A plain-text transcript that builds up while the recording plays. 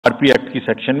RP act की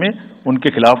section में उनके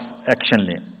खिलाफ एक्शन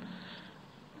लें।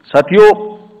 साथियों,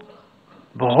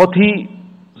 बहुत ही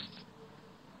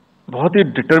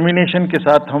डिटर्मिनेशन के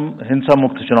साथ हम हिंसा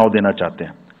मुक्त चुनाव देना चाहते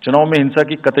हैं। चुनाव में हिंसा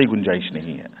की कतई गुंजाइश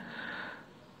नहीं है।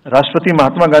 राष्ट्रपति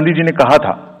महात्मा गांधी जी ने कहा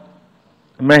था,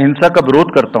 मैं हिंसा का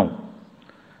विरोध करता हूं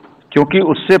क्योंकि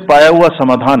उससे पाया हुआ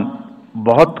समाधान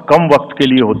बहुत कम वक्त के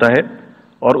लिए होता है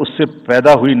और उससे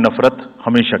पैदा हुई नफरत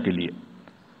हमेशा के लिए।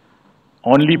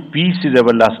 Only peace is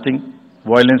everlasting.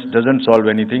 Violence doesn't solve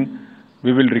anything.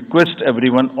 We will request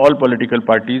everyone, all political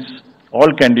parties,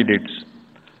 all candidates,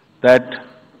 that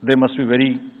they must be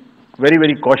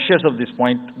very cautious of this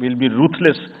point. We'll be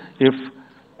ruthless if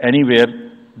anywhere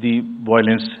the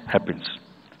violence happens.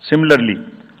 Similarly,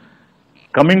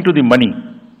 coming to the money,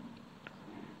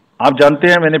 आप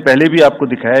जानते हैं, मैंने पहले भी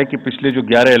आपको दिखाया है कि पिछले जो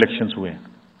 11 इलेक्शंस हुए हैं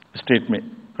स्टेट में,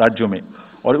 राज्यों में,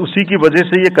 और उसी की वजह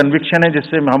से ये कन्विक्शन है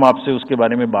जिससे हम आपसे उसके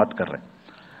बारे में बात कर रहे हैं।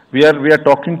 We are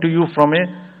talking to you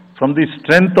from the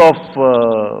strength of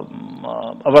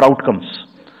our outcomes.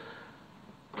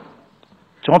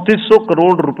 3400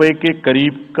 crore रुपए के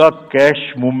करीब का कैश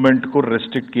मूवमेंट को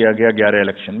रेस्ट्रिक्ट किया गया 11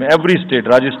 इलेक्शन में। एवरी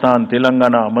स्टेट, राजस्थान,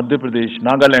 तेलंगाना, मध्य प्रदेश,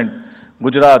 नागालैंड,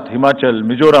 गुजरात, हिमाचल,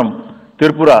 मिजोरम,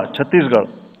 त्रिपुरा, छत्तीसगढ़,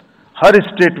 हर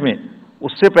स्टेट में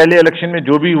उससे पहले इलेक्शन में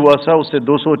जो भी हुआ था उससे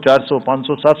 200, 400,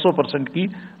 500, 700% की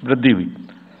वृद्धि हुई।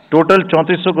 Total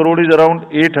 3400 crore is around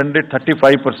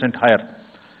 835% higher.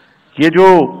 ये जो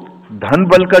धन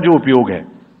बल का जो उपयोग है,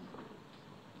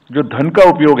 जो धन का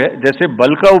उपयोग है, जैसे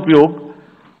बल का उपयोग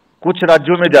कुछ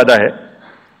राज्यों में ज्यादा है,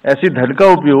 ऐसी धन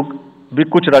का उपयोग भी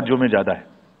कुछ राज्यों में ज्यादा है।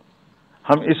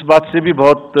 हम इस बात से भी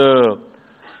बहुत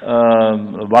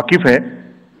वाकिफ हैं।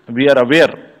 We are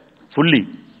aware fully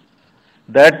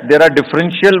that there are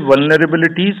differential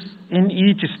vulnerabilities in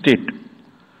each state.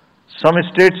 Some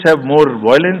states have more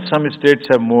violence, some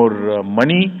states have more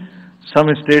money,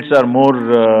 some states are more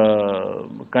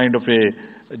kind of a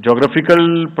geographical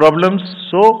problems.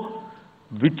 So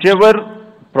whichever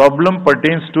problem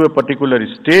pertains to a particular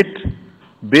state,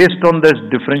 based on this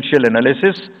differential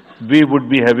analysis, we would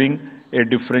be having a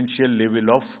differential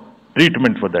level of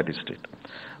treatment for that state.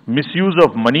 Misuse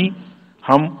of money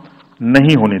हम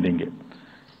नहीं होने देंगे।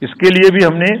 इसके लिए भी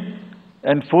हमने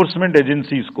enforcement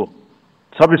agencies को,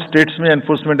 सब स्टेट्स में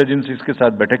एनफोर्समेंट एजेंसीज के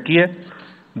साथ बैठक की है।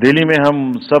 दिल्ली में हम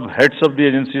सब हेड्स ऑफ द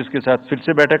एजेंसीज के साथ फिर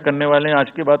से बैठक करने वाले हैं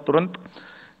आज के बाद तुरंत।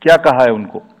 क्या कहा है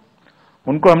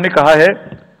उनको हमने कहा है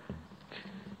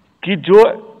कि जो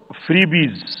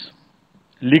freebies,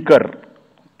 liquor,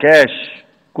 cash,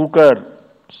 cooker,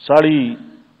 sari,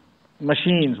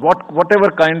 machines, what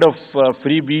ever kind of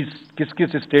freebies किस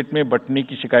किस स्टेट में बंटने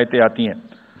की शिकायतें आती हैं,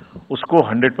 उसको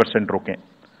 100% रोकें।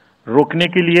 रोकने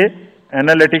के लिए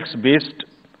एनालिटिक्स बेस्ड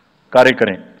कार्य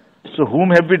करें। सो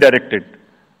whom have we directed?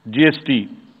 GST,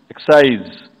 excise,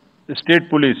 state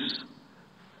police,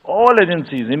 all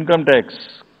agencies, income tax,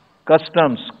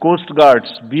 customs, coast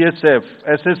guards, BSF,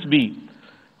 SSB,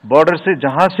 border से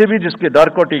जहां से भी जिसके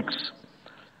नारकोटिक्स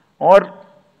और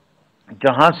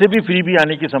जहां से भी फ्री भी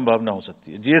आने की संभावना हो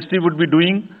सकती है। GST would be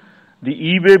doing the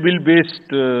e-way bill based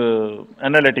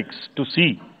analytics to see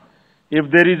if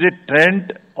there is a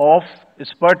trend of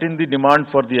spurt in the demand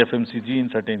for the FMCG in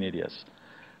certain areas.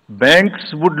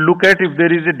 Banks would look at if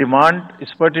there is a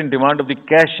spurt in demand of the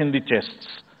cash in the chests.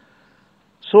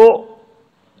 So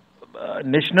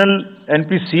national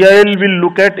NPCIL will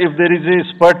look at if there is a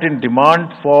spurt in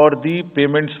demand for the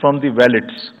payments from the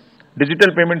wallets.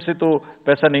 Digital payment से तो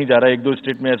पैसा नहीं जा रहा है। 1-2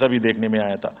 state में ऐसा भी देखने में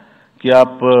आया था कि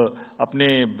आप अपने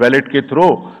वैलेट के थ्रू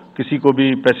किसी को भी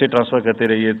पैसे ट्रांसफर करते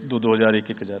रहिए, 2,000,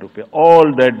 1,000 रुपये।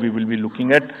 All that we will be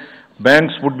looking at.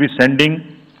 Banks would be sending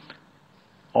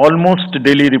almost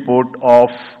daily report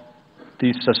of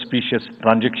the suspicious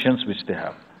transactions which they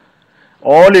have.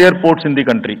 All airports in the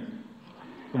country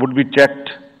would be checked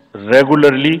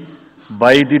regularly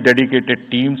by the dedicated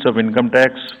teams of income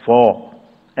tax for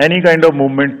any kind of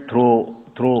movement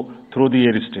through the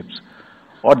air strips.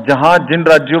 और जहां जिन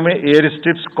राज्यों में air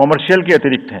strips commercial के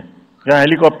अतिरिक्त हैं, जहां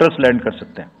helicopters land कर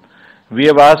सकते हैं, we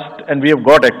have asked and we have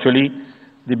got actually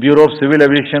the bureau of civil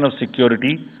aviation of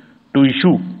security to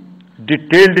issue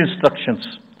detailed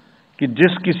instructions कि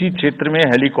जिस किसी क्षेत्र में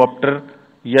हेलीकॉप्टर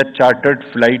या चार्टर्ड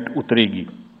फ्लाइट उतरेगी,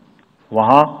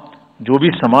 वहां जो भी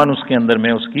सामान उसके अंदर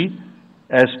में उसकी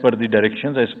as per the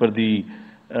directions, as per the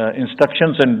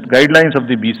instructions and guidelines of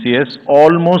the BCS,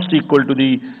 almost equal to the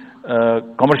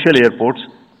commercial airports,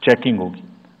 checking hogi.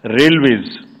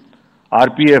 Railways,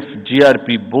 RPF,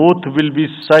 GRP, both will be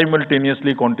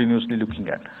simultaneously, continuously looking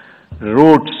at.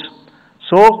 Roads.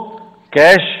 So,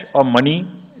 cash or money,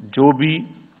 जो भी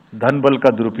धन बल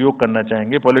का दुरुपयोग करना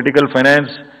चाहेंगे, political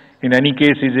finance in any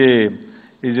case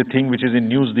is a thing which is in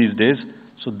news these days.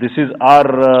 So this is our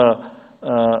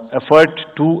effort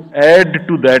to add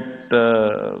to that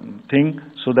thing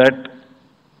so that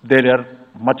there are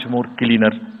much more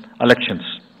cleaner elections.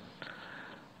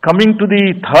 Coming to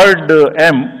the third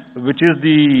M, which is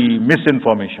the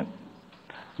misinformation.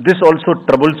 This also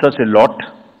troubles us a lot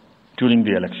during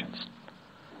the elections.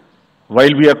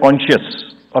 While we are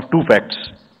conscious of two facts,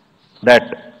 that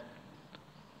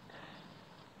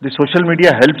the social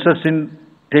media helps us in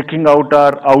taking out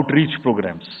our outreach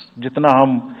programs. जितना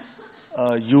हम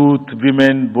youth,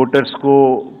 women, voters को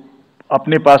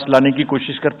अपने पास लाने की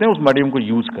कोशिश करते हैं, उस मीडियम को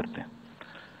यूज करते हैं.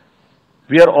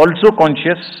 We are also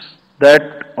conscious that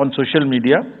on social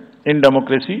media, in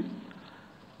democracy,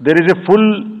 there is a full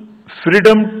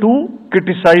freedom to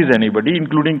criticize anybody,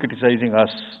 including criticizing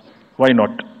us. Why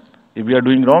not? If we are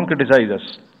doing wrong, criticize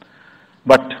us.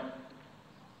 But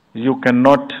you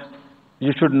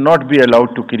should not be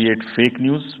allowed to create fake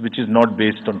news which is not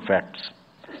based on facts,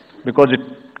 because it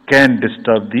can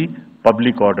disturb the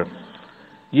public order.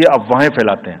 ये अफवाहें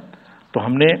फैलाते हैं. तो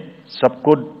हमने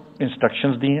सबको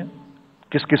instructions दी हैं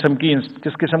किस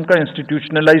किस्म का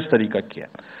इंस्टीट्यूशनलाइज तरीका किया.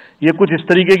 ये कुछ इस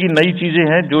तरीके की नई चीजें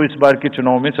हैं जो इस बार के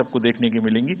चुनाव में सबको देखने की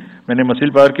मिलेंगी. मैंने मसिल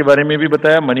पावर के बारे में भी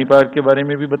बताया, मनी पावर के बारे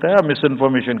में भी बताया, मिस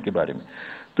इन्फॉर्मेशन के बारे में.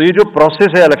 तो ये जो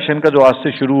प्रोसेस है इलेक्शन का, जो आज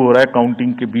से शुरू हो रहा है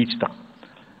काउंटिंग के बीच तक,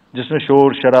 जिसमें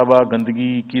शोर शराबा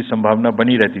गंदगी की संभावना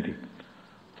बनी रहती थी,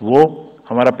 वो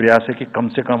हमारा प्रयास है कि कम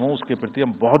से कम हो. उसके प्रति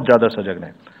हम बहुत ज्यादा सजग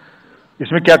रहें.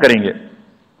 इसमें क्या करेंगे?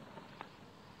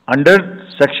 Under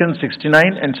section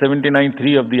 69 and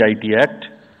 79(3) of the IT Act,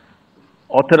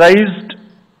 authorized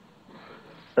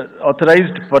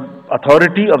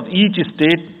authority of each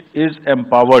state is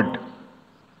empowered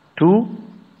to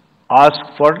ask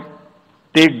for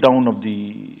takedown of the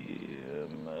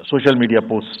social media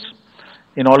posts.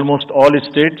 In almost all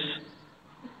states,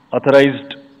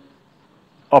 authorized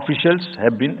officials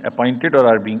have been appointed or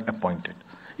are being appointed.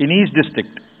 In each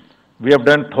district, we have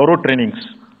done thorough trainings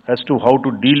as to how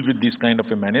to deal with this kind of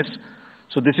a menace.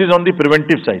 So this is on the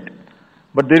preventive side.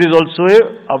 But there is also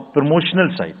a promotional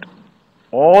side.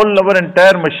 All our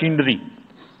entire machinery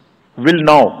will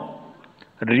now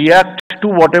react to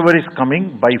whatever is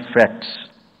coming by facts.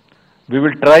 We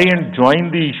will try and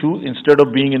join the issue instead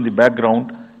of being in the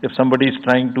background. If somebody is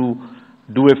trying to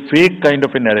do a fake kind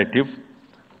of a narrative,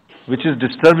 which is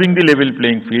disturbing the level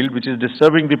playing field, which is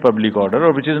disturbing the public order,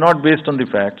 or which is not based on the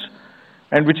facts,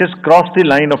 and which has crossed the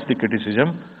line of the criticism,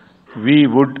 we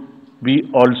would be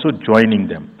also joining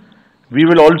them. We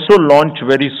will also launch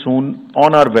very soon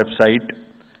on our website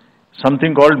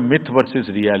something called Myth versus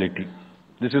Reality.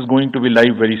 This is going to be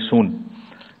live very soon.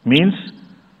 Means,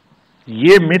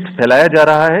 ये myth फैलाया जा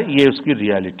रहा है, ये उसकी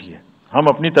reality है. हम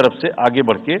अपनी तरफ से आगे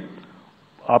बढ़ के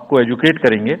आपको एजुकेट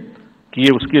करेंगे कि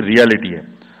ये उसकी रियलिटी है.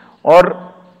 और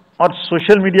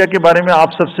सोशल मीडिया के बारे में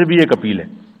आप सबसे भी एक अपील है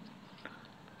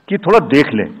कि थोड़ा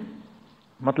देख लें.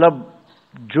 मतलब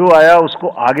जो आया उसको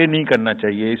आगे नहीं करना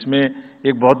चाहिए. इसमें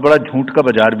एक बहुत बड़ा झूठ का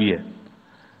बाजार भी है.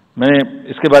 मैं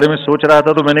इसके बारे में सोच रहा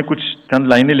था तो मैंने कुछ चंद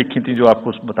लाइनें लिखी थी जो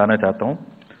आपको बताना चाहता हूं.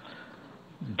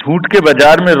 झूठ के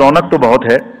बाजार में रौनक तो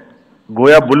बहुत है,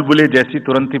 गोया बुलबुले जैसी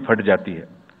तुरंत ही फट जाती है.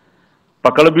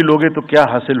 पकड़ भी लोगे तो क्या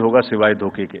हासिल होगा सिवाय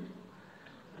धोखे के.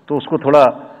 तो उसको थोड़ा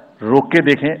रोक के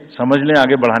देखें, समझ लें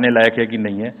आगे बढ़ाने लायक है कि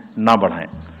नहीं है, ना बढ़ाएं.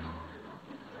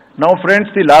 Now friends,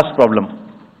 the last problem.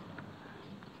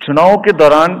 चुनाव के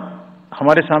दौरान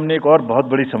हमारे सामने एक और बहुत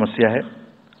बड़ी समस्या है,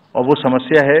 और वो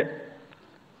समस्या है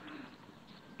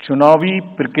चुनावी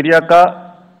प्रक्रिया का,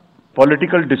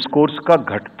 पॉलिटिकल डिस्कोर्स का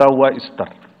घटता हुआ स्तर,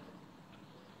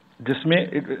 जिसमें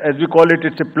as we call it,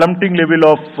 it's a प्लम्टिंग level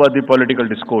of the political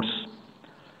discourse.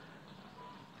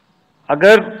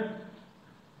 अगर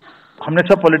हमने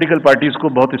सब पॉलिटिकल पार्टीज को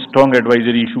बहुत स्ट्रांग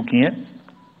एडवाइजरी इशू की हैं.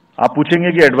 आप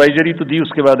पूछेंगे कि एडवाइजरी तो दी,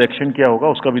 उसके बाद एक्शन क्या होगा,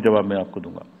 उसका भी जवाब मैं आपको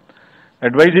दूंगा.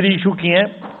 एडवाइजरी इशू की हैं,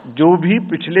 जो भी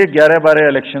पिछले 11-12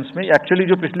 इलेक्शंस में, एक्चुअली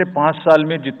जो पिछले 5 साल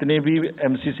में जितने भी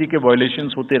एमसीसी के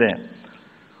वायलेशंस होते रहे,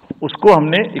 उसको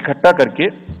हमने इकट्ठा करके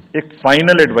एक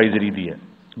फाइनल एडवाइजरी दी है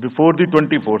before the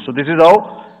 24th. So this is how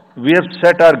we have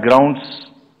set our grounds,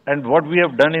 and what we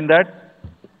have done in that,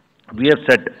 we have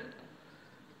set,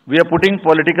 we are putting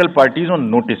political parties on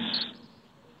notice.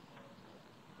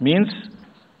 Means,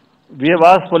 we have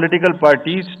asked political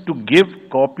parties to give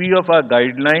copy of our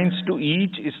guidelines to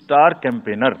each star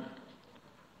campaigner.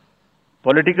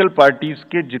 Political parties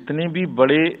के जितने भी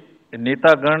बड़े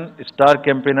नेतागण star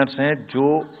campaigners हैं जो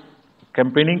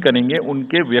campaigning करेंगे,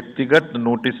 उनके व्यक्तिगत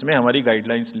नोटिस में हमारी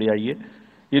गाइडलाइंस ले आइए.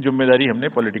 ये जिम्मेदारी हमने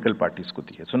पॉलिटिकल पार्टीज को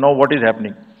दी है. So now what is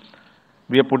happening,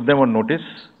 we have put them on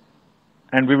notice,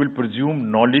 and we will presume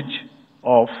knowledge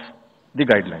of the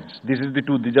guidelines. These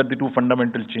are the two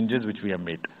fundamental changes which we have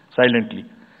made silently.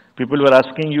 People were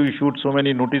asking, you issued so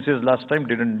many notices last time,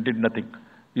 did nothing.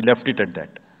 We left it at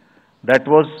that. That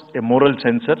was a moral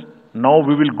censor. Now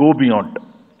we will go beyond.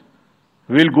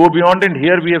 We will go beyond, and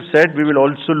here we have said we will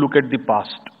also look at the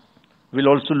past. We will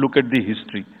also look at the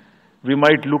history. We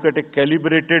might look at a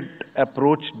calibrated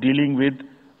approach dealing with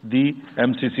the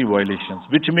MCC violations,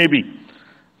 which may be,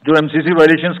 जो MCC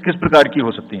violations किस प्रकार की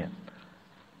हो सकती हैं?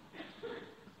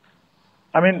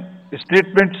 I mean,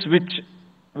 statements which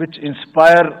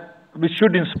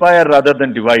should inspire rather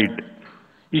than divide.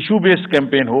 Issue-based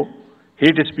campaign हो,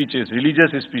 hate speeches,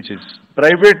 religious speeches,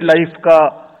 private life का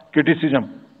criticism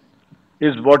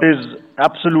is what is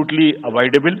absolutely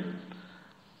avoidable.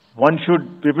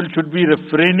 People should be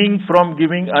refraining from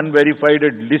giving unverified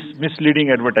and misleading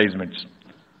advertisements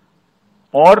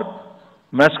or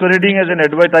masquerading as an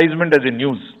advertisement as a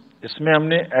news. इसमें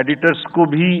हमने editors को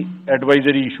भी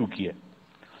advisory issue की है.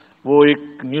 वो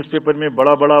एक newspaper में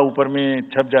बड़ा ऊपर में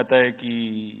छप जाता है कि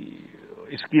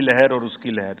इसकी लहर और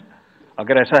उसकी लहर.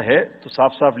 अगर ऐसा है तो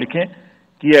साफ साफ लिखें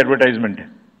कि ये एडवर्टाइजमेंट है.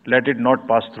 Let it not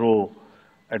pass through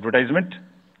advertisement.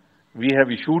 We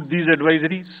have issued these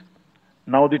advisories.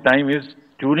 Now the time is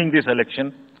during this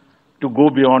election to go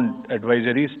beyond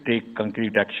advisories, take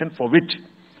concrete action, for which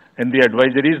in the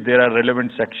advisories there are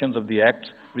relevant sections of the acts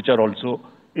which are also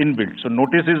inbuilt. So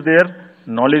notice is there,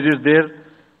 knowledge is there,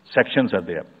 sections are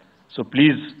there. So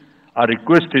please, our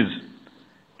request is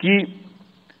कि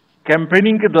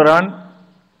campaigning के दौरान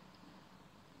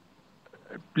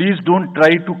please don't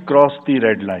try to cross the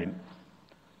red line.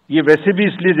 ये वैसे भी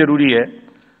इसलिए जरूरी है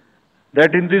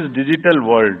that in this digital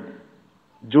world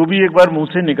जो भी एक बार मुंह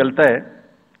से निकलता है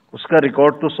उसका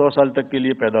रिकॉर्ड तो 100 साल तक के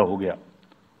लिए पैदा हो गया,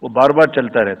 वो बार बार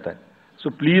चलता रहता है. So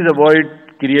please avoid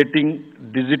creating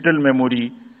digital memory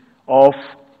of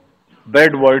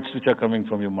bad words which are coming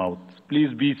from your mouth. Please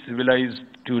be civilised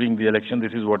during the election.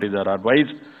 This is what is our advice.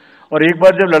 और एक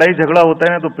बार जब लड़ाई झगड़ा होता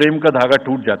है ना तो प्रेम का धागा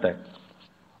टूट जाता है,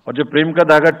 और जब प्रेम का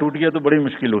धागा टूट गया तो बड़ी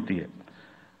मुश्किल होती है.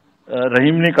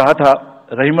 रहीम ने कहा था,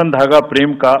 रहीमन धागा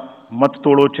प्रेम का मत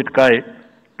तोड़ो छिटकाए,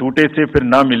 टूटे से फिर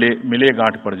ना मिले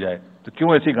गांठ पड़ जाए. तो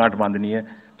क्यों ऐसी गांठ बांधनी है?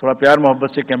 थोड़ा प्यार मोहब्बत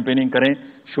से कैंपेनिंग करें,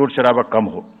 शोर शराबा कम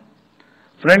हो.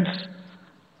 फ्रेंड्स,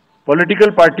 पॉलिटिकल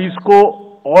पार्टीज को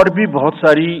और भी बहुत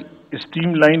सारी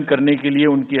स्ट्रीमलाइन करने के लिए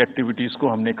उनकी एक्टिविटीज को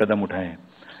हमने कदम उठाए हैं.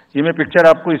 ये मैं पिक्चर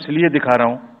आपको इसलिए दिखा रहा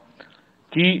हूं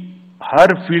कि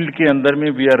हर फील्ड के अंदर में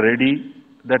we are ready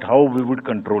that how we would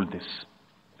control this.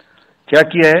 क्या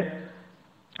किया है?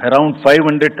 Around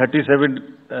 537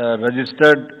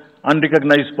 registered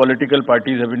unrecognised political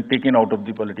parties have been taken out of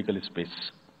the political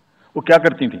space. वो क्या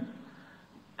करती थी?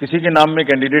 किसी के नाम में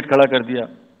कैंडिडेट खड़ा कर दिया,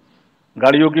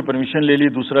 गाड़ियों की परमिशन ले ली,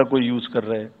 दूसरा कोई यूज कर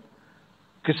रहा है,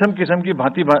 किस्म किस्म की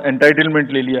भांति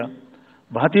एंटाइटलमेंट ले लिया,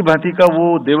 भांति भांति का वो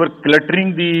देवर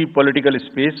cluttering the political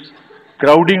space,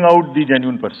 crowding out the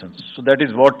genuine persons. So that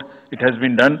is what it has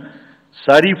been done.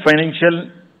 सारी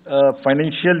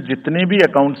फाइनेंशियल जितने भी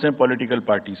अकाउंट्स हैं पॉलिटिकल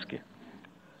पार्टीज के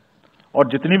और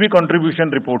जितनी भी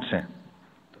कंट्रीब्यूशन रिपोर्ट्स हैं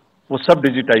वो सब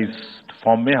डिजिटाइज्ड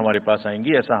फॉर्म में हमारे पास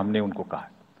आएंगी, ऐसा हमने उनको कहा.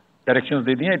 डायरेक्शंस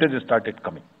दे दिए, इट इज स्टार्टेड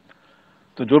कमिंग.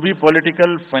 तो जो भी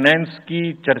पॉलिटिकल फाइनेंस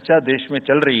की चर्चा देश में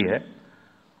चल रही है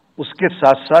उसके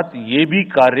साथ साथ ये भी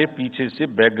कार्य पीछे से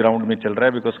बैकग्राउंड में चल रहा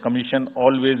है, because commission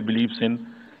always believes in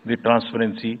the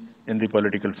transparency in the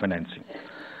political financing.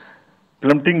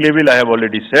 Plumbing level I have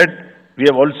already said. We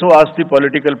have also asked the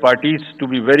political parties to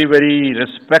be very, very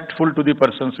respectful to the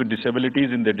persons with disabilities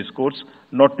in their discourse,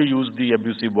 not to use the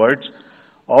abusive words,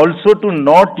 also to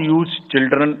not use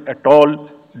children at all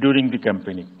during the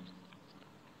campaigning.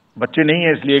 बच्चे नहीं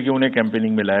है इसलिए कि उन्हें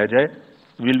campaigning में लाया जाए.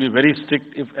 We will be very strict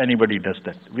if anybody does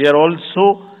that. We are also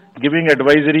giving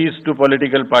advisories to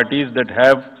political parties that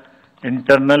have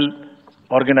internal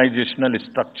organizational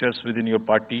structures within your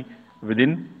party,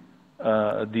 within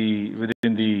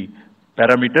the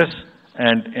parameters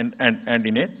and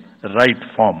in a right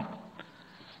form.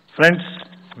 Friends,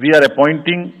 we are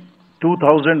appointing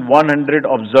 2,100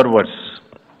 observers.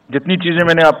 जितनी चीजें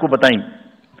मैंने आपको बताई,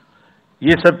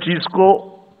 ये सब चीज को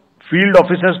field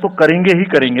officers तो करेंगे ही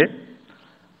करेंगे.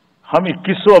 हम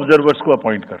 2100 ऑब्जर्वर्स को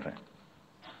अपॉइंट कर रहे हैं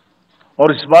और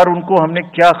इस बार उनको हमने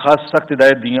क्या खास सख्त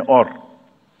हिदायत दी है. और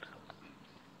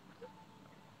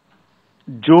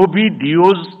जो भी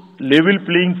डीओज लेवल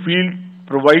प्लेइंग फील्ड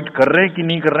प्रोवाइड कर रहे हैं कि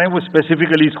नहीं कर रहे हैं वो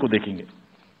स्पेसिफिकली इसको देखेंगे.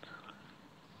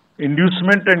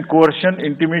 Inducement and coercion,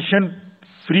 intimidation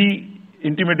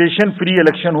free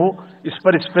election हो, इस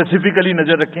पर स्पेसिफिकली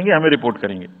नजर रखेंगे, हमें रिपोर्ट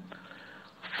करेंगे.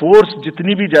 फोर्स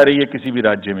जितनी भी जा रही है किसी भी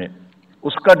राज्य में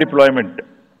उसका डिप्लॉयमेंट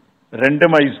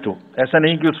रैंडमाइज्ड हो. ऐसा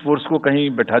नहीं कि उस फोर्स को कहीं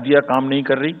बैठा दिया, काम नहीं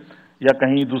कर रही. या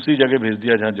कहीं दूसरी जगह भेज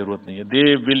दिया जहां जरूरत नहीं है.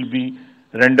 They will be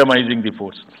randomizing the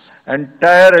force.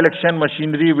 Entire election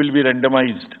machinery will be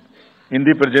randomized in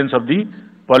the presence of the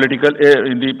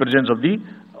in the presence of the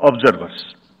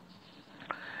observers.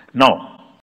 Now,